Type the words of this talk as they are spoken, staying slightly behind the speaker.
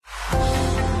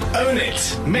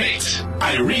Ownit met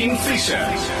Irene Fischer.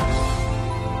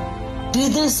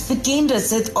 Dit is bekend dat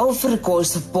Suid-Afrika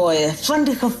se paaie van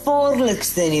die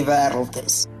gevaarlikste in die wêreld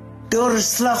is. Door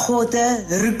slaggote,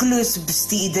 roekelose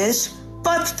bestuurders,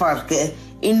 padparke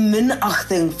en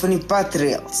minagting van die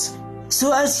padreëls.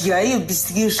 So as jy 'n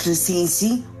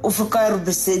bestuurslisensie of 'n kar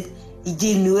besit, het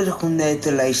jy nodig om nou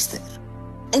te luister.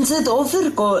 In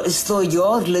Suid-Afrika is daar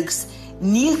jaarliks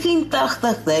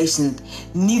 89.000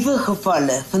 nuwe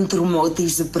gevalle van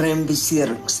traumatiese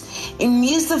breinbeserings en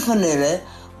meeste van hulle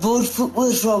word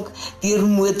veroorsaak deur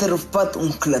motor- of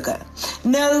padongelukke.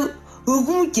 Nou,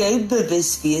 hoekom moet jy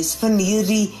bewus wees van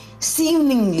hierdie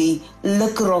seemingly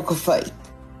lukrake feit?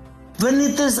 Want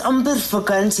dit is amper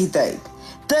vakansietyd.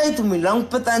 Tyd om die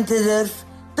langpad aan te durf,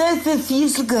 tyd vir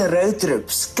feestelike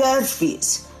roadtrips,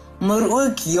 Kersfees, maar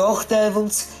ook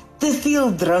jaagduiwels, te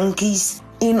veel drankies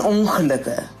en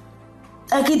ongelukke.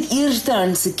 Ek het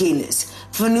eerstehandse kennis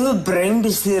van hoe 'n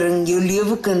breinbesering jou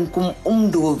lewe kan kom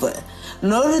omdolwe,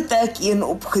 nadat ek een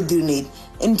opgedoen het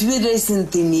in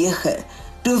 2009,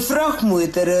 toe 'n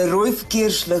vragmotor 'n rooi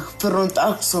verkeerslig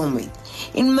verontagsaam het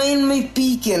en my in my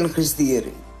piek ingestuur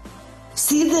het.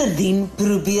 Sedertdien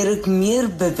probeer ek meer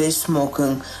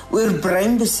bewusmaking oor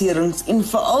breinbeserings en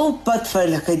veral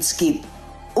padveiligheid skep,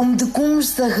 om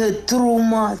toekomstige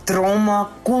trauma, drama,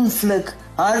 konflik,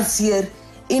 hartseer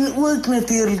en ook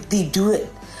natuurlik die dood,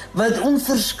 wat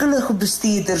onverskillige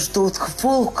bestuurders tot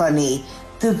gevolg kan hê,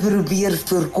 te probeer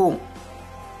voorkom.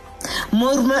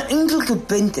 Maar my enkelike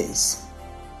punt is,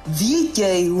 weet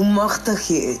jy hoe magtig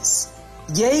jy is?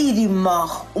 Jy het die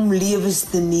mag om lewens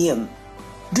te neem.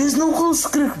 Dis nogal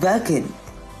skrikwekkend.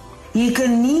 Jy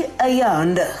kan nie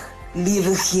eiehandig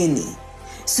lewe gee nie.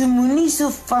 So moenie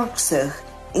so valksig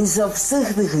en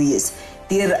selfsugtig wees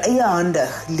deur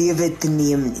eiehandig lewe te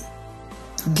neem nie.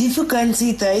 Die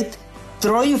vakansietyd,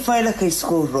 dra jou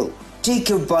veiligheidsgordel,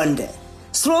 check jou bande,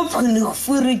 slaap genoeg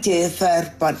voordat jy 'n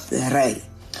ver pad ry.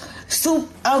 Stop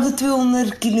elke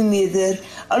 200 km,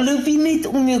 al loop jy net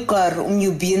om jou kar om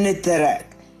jou bene te rek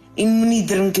en moenie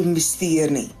drink en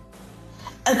bestuur nie.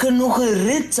 Ek kan nog 'n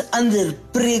rits ander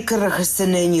prekerige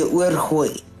sinne in jou oor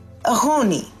gooi. Ek gaan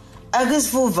nie. Ek is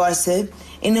volwasse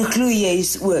en ek glo jy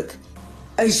is ook.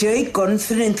 As jy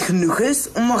confident genoeg is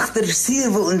om agter die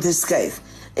stuurwiel in te skuif,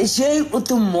 is jy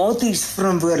outomaties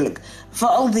verantwoordelik vir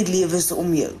al die lewens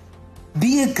om jou.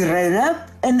 Be a grown-up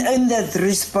and own that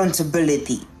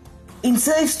responsibility. En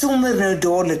skryf sommer nou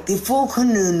dadelik die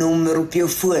volgende nommer op jou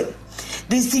foon.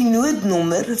 Dis die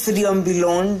noodnommer vir die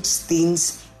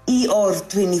ambulansdiens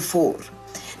ER24.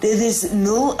 Dit is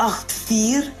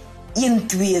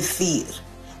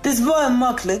 084124. Dit is baie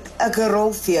maklik, ek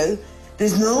herhaal vir jou, dit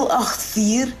is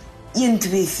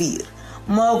 084124.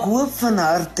 Maar ek hoop van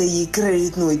harte, jy kry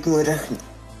dit nooit nodig nie.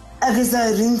 Ek is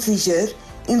Irene Fischer,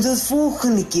 en tot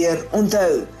volgende keer,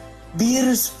 onthou, be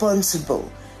responsible,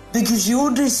 because your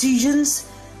decisions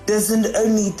doesn't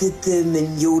only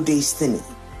determine your destiny.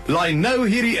 Laai nou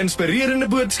hierdie inspirerende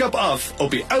boodskap af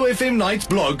op die OFM Night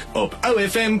blog op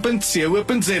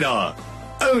ofm.co.za.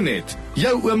 Ownit,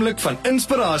 jou oomblik van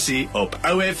inspirasie op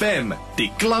OFM,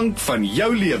 die klank van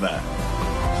jou lewe.